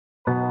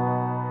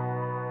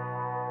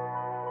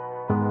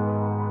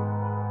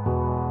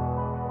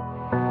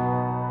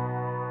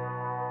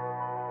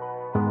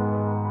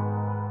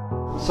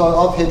So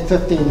I've had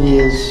 15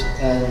 years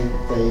in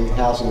the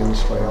housing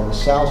industry. I was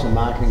sales and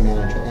marketing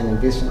manager and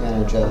investment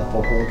manager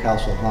for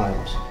Horncastle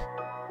Homes.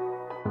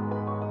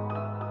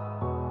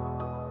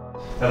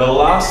 Now the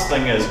last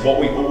thing is,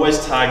 what we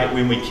always target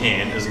when we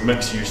can is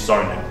mixed-use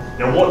zoning.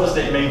 Now what does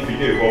that mean for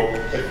you? Well,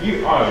 if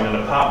you own an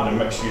apartment in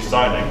mixed-use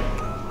zoning,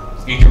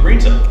 you can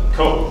rent it.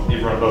 Cool,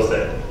 everyone does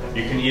that.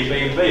 You can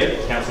Airbnb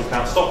it, council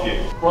can't stop you.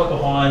 Right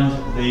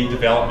behind the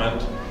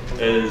development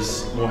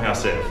is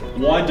Morehouse Ave.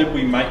 Why did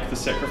we make the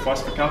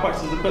sacrifice for car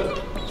parks? There's a bit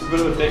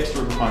of a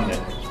backstory behind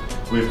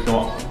that. We've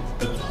got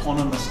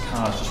autonomous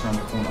cars just around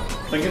the corner.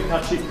 Think of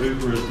how cheap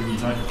Uber is when you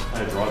don't have to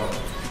pay a driver.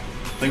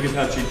 Think of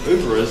how cheap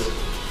Uber is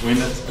when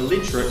it's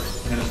electric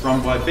and it's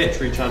run by a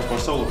battery charged by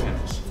solar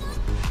panels.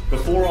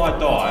 Before I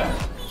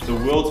die, the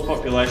world's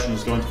population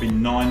is going to be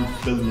 9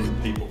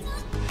 billion people.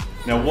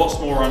 Now what's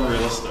more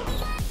unrealistic?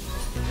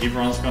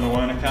 Everyone's going to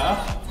own a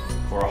car,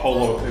 or a whole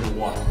lot of people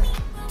won't?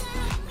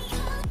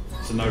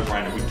 It's a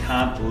no-brainer. We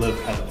can't live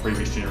how the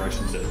previous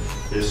generation did.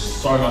 There's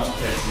so much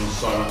passion and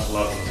so much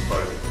love in this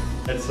project.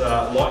 It's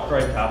a light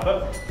grey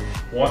carpet,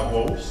 white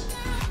walls,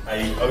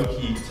 a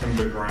oaky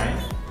timber grain,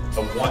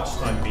 a white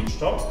stone bench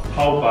top,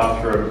 whole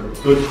bathroom,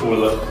 good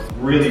toilet,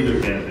 really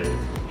good vanity.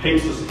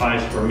 Heaps of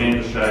space for a man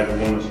to shave, a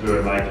woman to do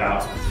her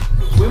makeup.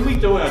 When we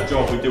do our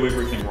job, we do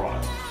everything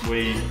right.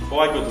 We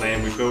buy good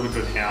land, we build a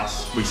good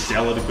house, we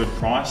sell at a good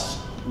price,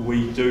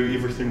 we do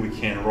everything we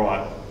can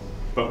right.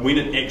 But when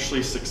it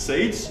actually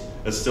succeeds,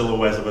 it's still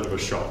always a bit of a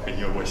shock and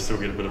you always still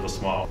get a bit of a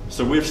smile.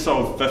 So we've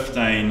sold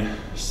 15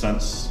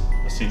 since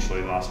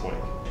essentially last week.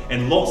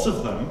 And lots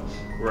of them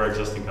were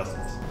existing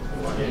customers.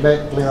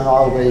 Matt, Glenn and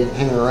I will be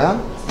hanging around.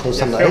 Have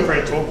something to eat. Feel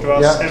free to talk to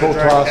us, have a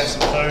drink, have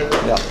some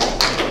food.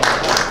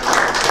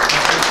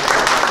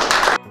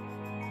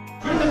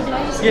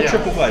 Yeah,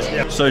 triple glaze.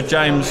 Yeah. So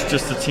James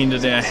just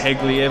attended our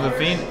Hagley Ave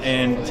event,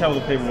 and tell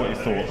the people what you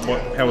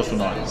thought. How was the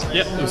night?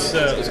 Yeah, it was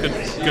a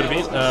good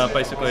event.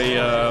 Basically,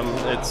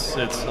 it's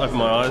opened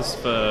my eyes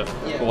for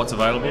what's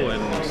available,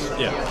 and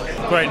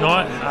yeah, Great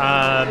night.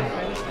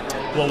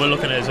 What we're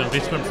looking at is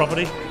investment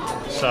property.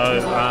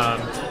 So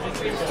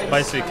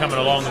basically coming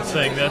along and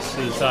seeing this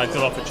is a good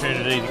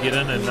opportunity to get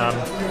in and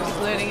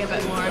learning a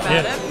bit more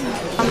about it.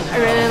 I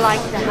really like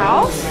the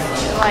house.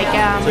 Like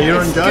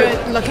it's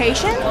good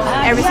location.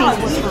 Everything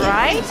was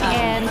right,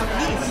 and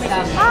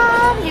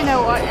you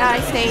know, I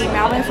stayed in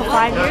Melbourne for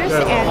 5 years,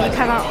 and you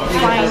cannot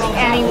find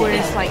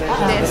anywhere like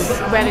this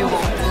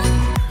valuable.